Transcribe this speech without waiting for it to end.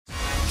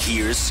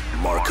Here's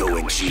Marco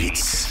and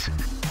Jeetz.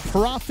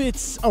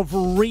 Prophets of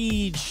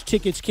Rage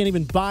tickets. Can't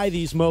even buy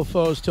these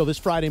mofos till this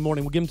Friday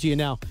morning. We'll give them to you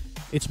now.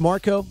 It's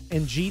Marco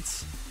and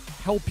Jeetz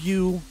help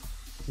you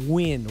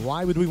win.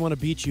 Why would we want to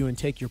beat you and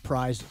take your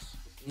prizes?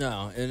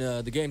 No,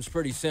 and the game's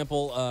pretty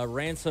simple.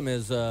 Ransom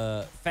has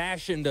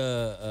fashioned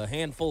a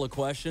handful of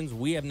questions.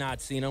 We have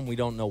not seen them. We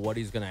don't know what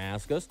he's going to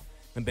ask us.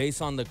 And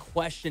based on the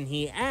question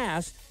he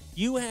asked,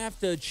 you have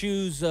to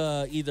choose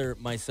either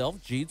myself,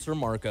 Jeetz, or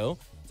Marco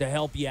to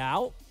help you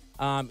out.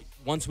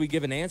 Once we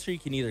give an answer, you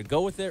can either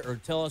go with it or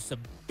tell us to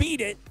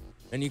beat it,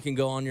 and you can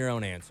go on your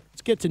own answer.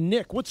 Let's get to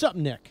Nick. What's up,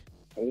 Nick?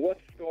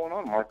 What's going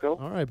on, Marco?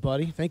 All right,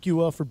 buddy. Thank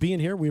you for being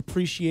here. We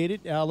appreciate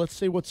it. Let's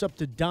say what's up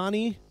to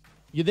Donnie.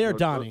 You there,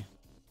 Donnie?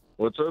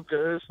 What's up,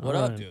 guys? What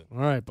up, dude? All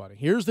right, buddy.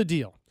 Here's the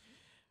deal.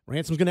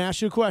 Ransom's going to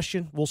ask you a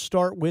question. We'll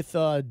start with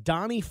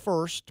Donnie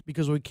first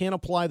because we can't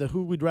apply the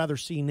who we'd rather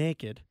see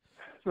naked.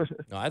 No,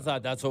 I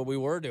thought that's what we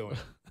were doing.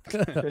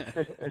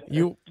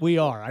 We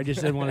are. I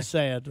just didn't want to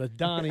say it, but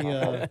Donnie.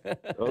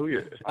 Oh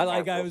yeah.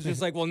 I was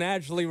just like, well,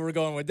 naturally we're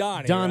going with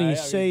Donnie. Donnie,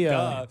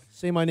 right?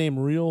 say my name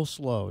real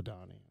slow,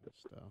 Donnie.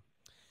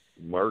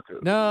 Marco.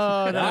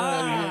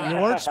 No, you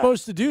weren't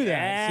supposed to do that.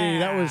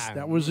 Yeah. See,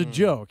 that was a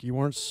joke. You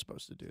weren't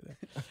supposed to do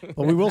that.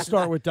 But we will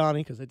start with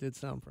Donnie because it did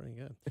sound pretty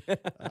good.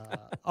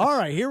 All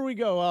right, here we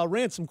go.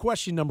 Ransom,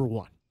 question number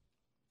 1.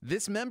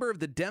 This member of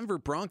the Denver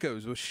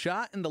Broncos was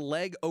shot in the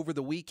leg over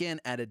the weekend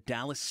at a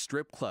Dallas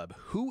strip club.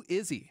 Who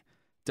is he?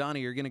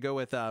 Donnie, you're going to go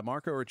with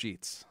Marco or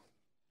Jeetz?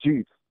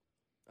 Jeetz.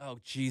 Oh,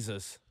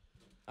 Jesus.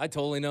 I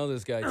totally know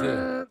this guy,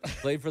 too.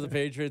 Played for the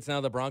Patriots,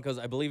 now the Broncos.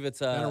 I believe it's...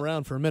 Been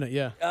around for a minute,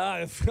 yeah.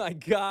 My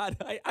God.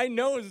 I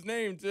know his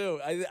name, too.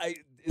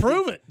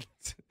 Prove it.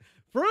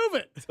 Prove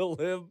it. To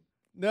live.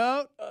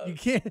 No, you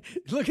can't.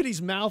 Look at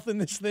his mouth in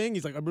this thing.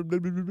 He's like...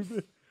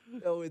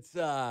 Oh, it's...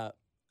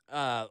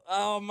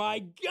 oh, my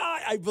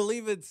God. I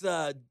believe it's...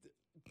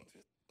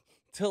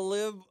 To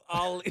live,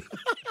 Ali.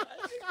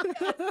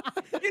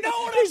 You know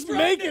what He's I'm trying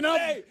making to up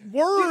say.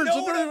 words. You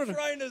know what I'm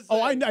trying to say.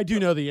 Oh, I do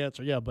know the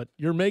answer, yeah, but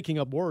you're making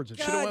up words. Should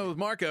have went with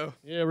Marco.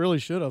 Yeah, really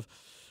should have.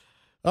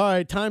 All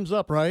right, time's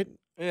up, right?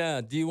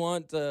 Yeah, do you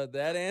want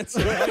that answer?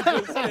 I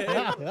just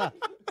said?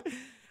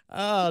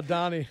 Oh,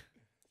 Donnie.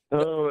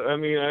 Oh, I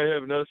mean, I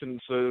have nothing,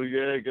 so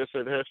yeah, I guess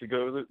I'd have to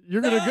go with it.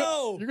 You're gonna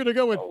go. You're gonna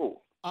go with.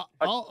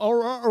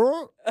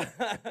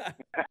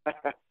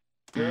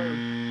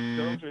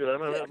 Don't do it. I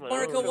don't have my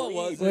Marco, own. what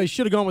was Well, it? he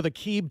should have gone with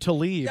Aqib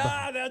Talib.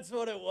 Ah, that's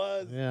what it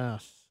was.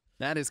 Yes.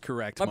 That is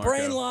correct, My Marco.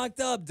 brain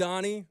locked up,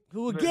 Donnie.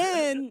 Who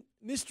again,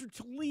 Mr.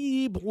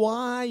 Talib?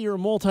 Why you're a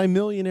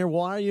multimillionaire?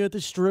 Why are you at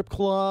the strip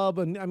club?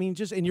 And I mean,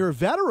 and you're a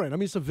veteran. I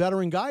mean, he's a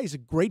veteran guy. He's a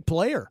great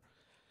player.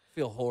 I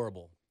feel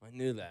horrible. I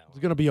knew that.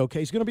 He's gonna be okay.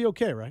 He's gonna be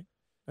okay, right?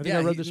 I think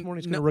I read this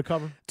morning he's gonna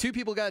recover. 2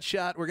 people got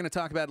shot. We're going to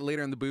talk about it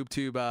later in the boob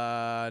tube.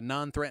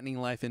 Non-threatening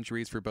life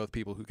injuries for both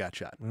people who got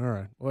shot. All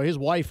right. Well, his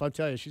wife, I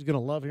tell you, she's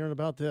gonna love hearing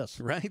about this.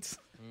 Right?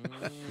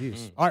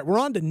 Jeez. All right, we're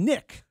on to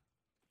Nick.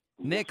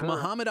 Nick,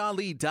 Muhammad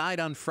Ali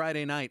died on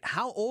Friday night.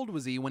 How old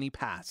was he when he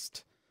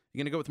passed? You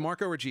going to go with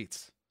Marco or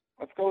Jeetz?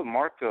 Let's go with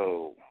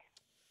Marco.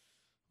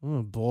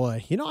 Oh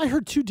boy. You know, I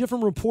heard 2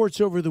 different reports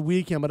over the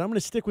weekend, but I'm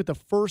gonna stick with the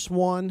first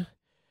one.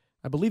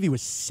 I believe he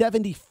was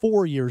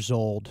 74 years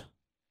old.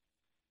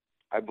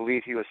 I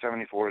believe he was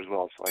 74 as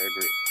well, so I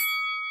agree.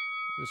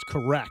 That is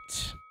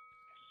correct.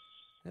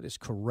 That is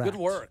correct. Good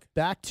work.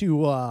 Back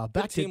to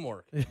Good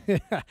teamwork.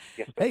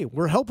 Hey,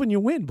 we're helping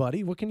you win,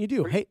 buddy. What can you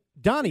do? Hey,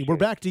 Donnie, we're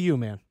back to you,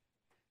 man.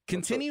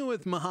 Continue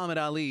with Muhammad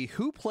Ali.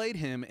 Who played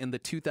him in the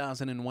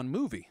 2001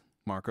 movie?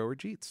 Marco or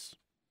Jeetz?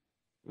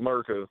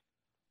 Marco.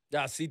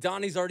 Yeah, see,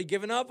 Donnie's already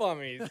given up on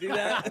me. See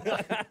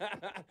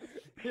that?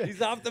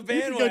 He's off the You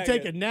bandwagon. can go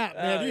take a nap,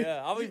 man.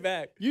 Yeah, I'll be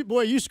back.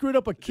 You screwed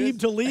up Aqib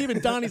Talib,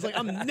 and Donnie's like,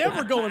 I'm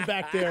never going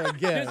back there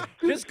again.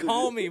 Just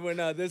call me when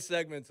this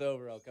segment's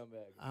over. I'll come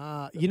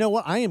back. You know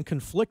what? I am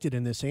conflicted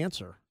in this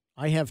answer.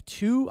 I have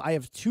two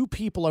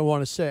people I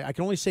want to say. I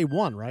can only say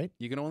one, right?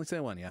 You can only say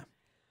one, yeah.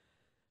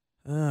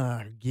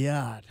 Oh,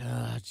 God.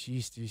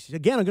 Jeez.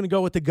 Again, I'm going to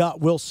go with the gut,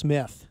 Will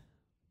Smith.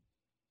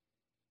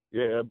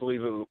 Yeah, I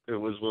believe it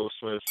was Will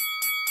Smith.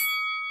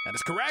 That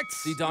is correct.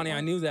 See, Donnie, I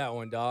knew that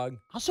one, dog.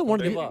 I also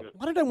wanted to.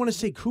 Why did I want to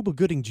say Cuba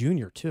Gooding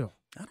Jr. too?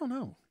 I don't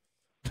know.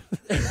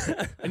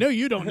 I know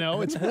you don't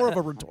know. It's more of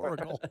a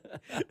rhetorical.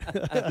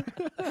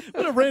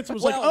 What if Ransom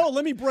was like, oh,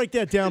 let me break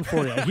that down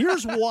for you.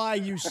 Here's why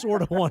you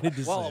sort of wanted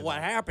to say Well, what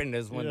happened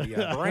is when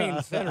the brain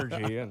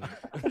synergy.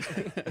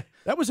 And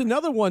that was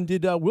another one.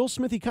 Did Will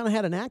Smith, he kind of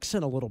had an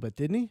accent a little bit,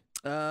 didn't he?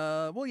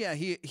 Well, yeah,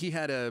 he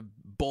had a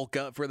bulk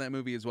up for that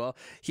movie as well.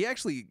 He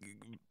actually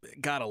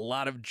got a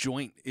lot of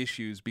joint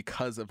issues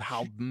because of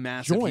how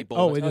massive he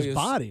bulked. Oh, in his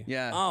body.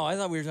 Yeah. Oh, I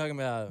thought we were talking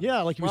about.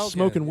 Yeah, like he was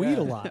smoking weed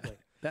a lot.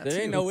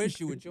 There ain't no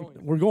issue with joints.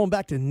 We're going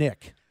back to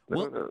Nick.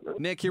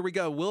 Nick, here we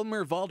go.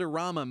 Wilmer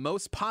Valderrama,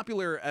 most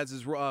popular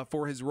as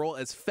for his role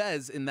as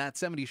Fez in That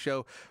 70s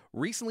Show,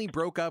 recently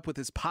broke up with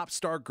his pop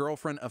star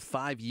girlfriend of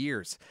 5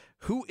 years.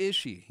 Who is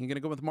she? You going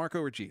to go with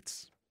Marco or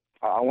Jeetz?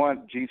 I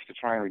want Jeetz to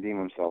try and redeem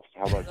himself.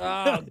 How about you?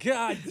 Oh,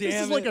 God damn This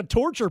is it. like a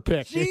torture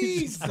pick.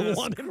 Jesus I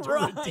want him to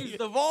redeem Christ,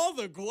 it. of all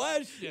the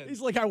questions.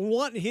 He's like, I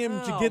want him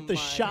to Oh, get the my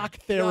shock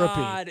therapy.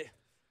 God.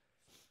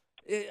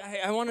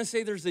 I want to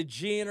say there's a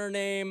G in her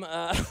name.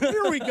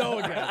 Here we go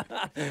again.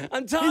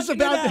 I'm talking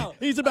it out.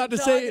 He's about I'm to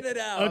say talking it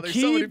out. there's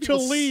so many Aqib people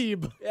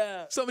Talib.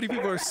 Yeah. So many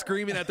people are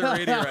screaming at their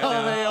radio right Oh,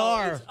 now. they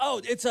are.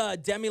 It's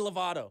Demi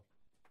Lovato.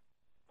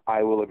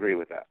 I will agree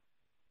with that.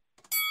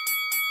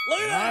 Look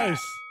at that.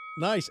 Nice.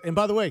 Nice. And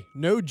by the way,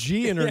 no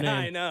G in her Yeah, name.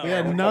 I know.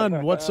 Yeah,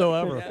 none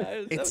whatsoever.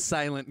 Yeah, It's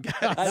silent,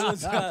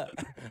 guys. I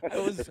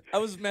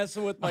was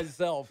messing with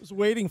myself. I was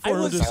waiting I for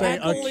him was to say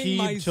heckling Aqib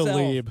myself.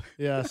 Talib.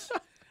 Yes.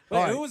 Wait,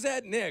 All right. who was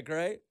that? Nick,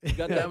 right? You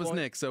got That was point?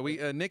 Nick. So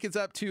Nick is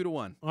up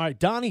 2-1. All right,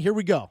 Donnie, here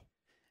we go.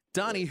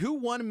 Donnie, who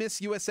won Miss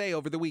USA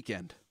over the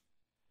weekend?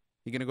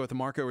 You gonna go with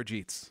Marco or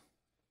Jeetz?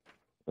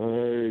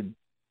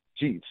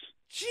 Jeetz.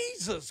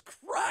 Jesus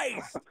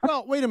Christ.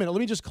 Well, wait a minute. Let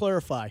me just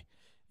clarify.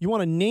 You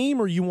want a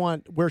name or you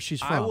want where she's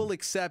from? I will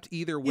accept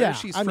either where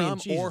she's I mean, from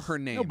or Jesus, her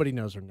name. Nobody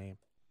knows her name.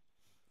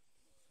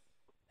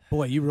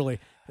 Boy, you really.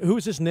 Who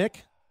is this,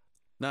 Nick?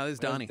 No, this is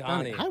Donnie.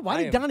 Donnie.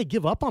 Why did Donnie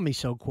give up on me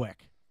so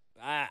quick?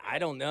 I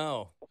don't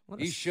know.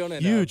 What He a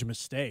shouldn't huge have.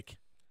 mistake.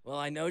 Well,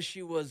 I know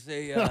she was a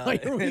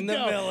Here we in the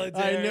go.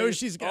 military. I know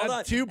she's got Hold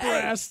on. 2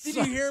 breasts. Hey,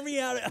 did you hear me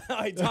out?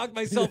 I talked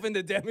myself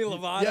into Demi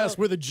Lovato. Yes,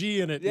 with a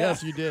G in it. Yeah.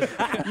 Yes, you did.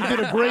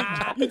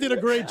 You did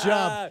a great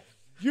job.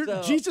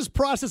 Jesus'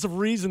 process of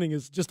reasoning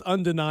is just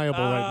undeniable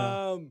right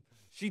now.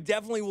 She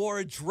definitely wore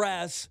a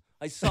dress.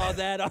 I saw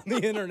that on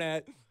the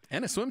internet.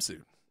 And a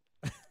swimsuit.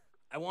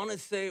 I want to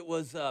say it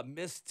was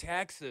Miss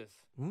Texas.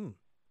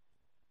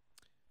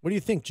 What do you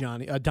think,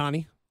 Donnie?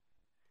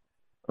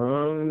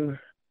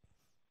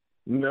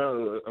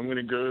 No, I'm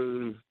gonna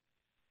go.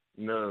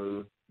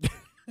 No,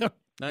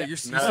 No, you're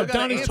still gotta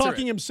Donnie's answer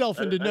talking it. himself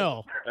into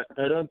no.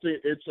 I don't think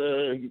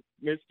it's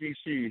Miss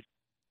DC.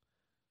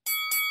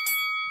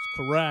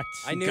 Correct.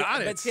 I knew, got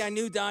but it. see, I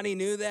knew Donnie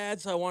knew that,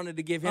 so I wanted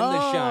to give him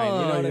the shine. You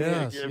know what I mean?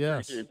 yes, Yeah,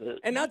 yes. appreciate that.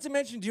 And not to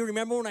mention, do you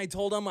remember when I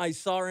told him I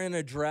saw her in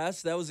a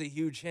dress? That was a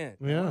huge hint.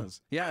 Yeah.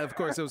 Yeah, of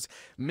course. It was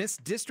Miss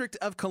District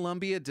of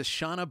Columbia,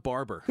 Deshauna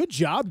Barber. Good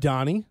job,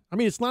 Donnie. I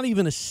mean, it's not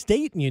even a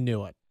state and you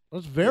knew it.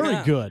 That's very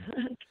Yeah. good.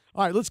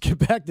 All right, let's get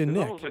back to That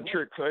Nick. was a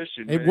trick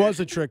question. It man. was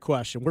a trick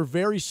question. We're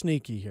very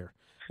sneaky here.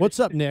 What's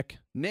up, Nick?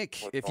 Nick,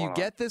 What's if going you on?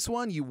 get this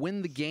one, you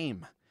win the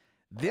game.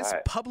 This All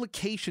right.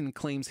 publication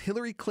claims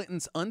Hillary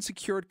Clinton's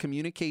unsecured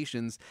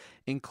communications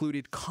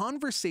included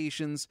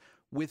conversations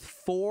with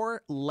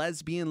 4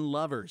 lesbian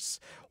lovers.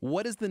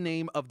 What is the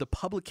name of the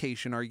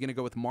publication? Are you going to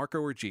go with Marco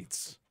or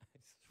Jeetz?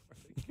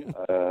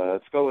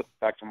 Let's go with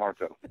back to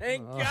Marco.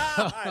 Thank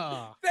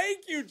God. Thank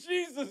you,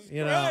 Jesus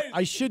You know, Christ.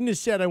 I shouldn't have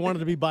said I wanted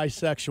to be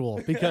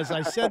bisexual because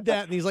I said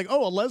that and he's like,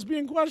 "Oh, a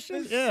lesbian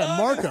question?" The Yeah, sun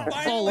Marco, is it's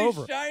all finally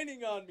over.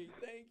 shining on me.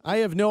 Thank you. I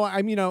have no.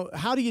 I mean,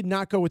 how do you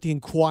not go with the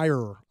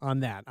Inquirer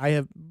on that? I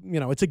have,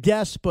 it's a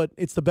guess, but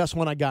it's the best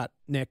one I got,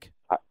 Nick.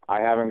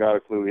 I haven't got a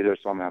clue either,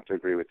 so I'm gonna have to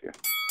agree with you.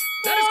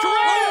 That is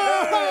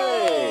correct!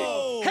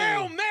 Oh!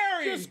 Hail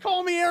Mary! Just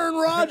call me Aaron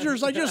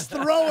Rodgers. I just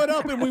throw it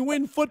up and we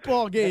win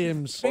football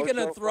games. Speaking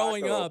Ocho of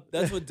throwing Flacco. up,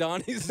 that's what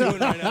Donnie's doing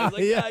right now. I was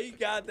like, Yeah. yeah, you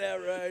got that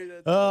right.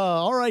 That's-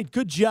 All right,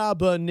 good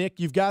job, Nick.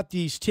 You've got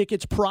these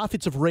tickets.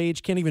 Profits of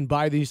Rage. Can't even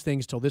buy these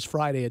things till this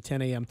Friday at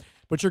 10 a.m.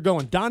 But you're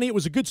going. Donnie, it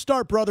was a good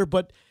start, brother,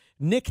 but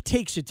Nick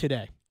takes it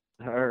today.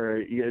 All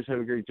right, you guys have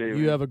a great day. You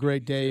man. have a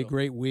great day, a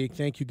great week.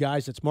 Thank you,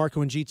 guys. It's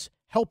Marco and Jeetz.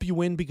 Help you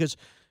win because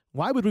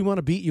why would we want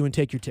to beat you and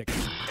take your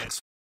tickets?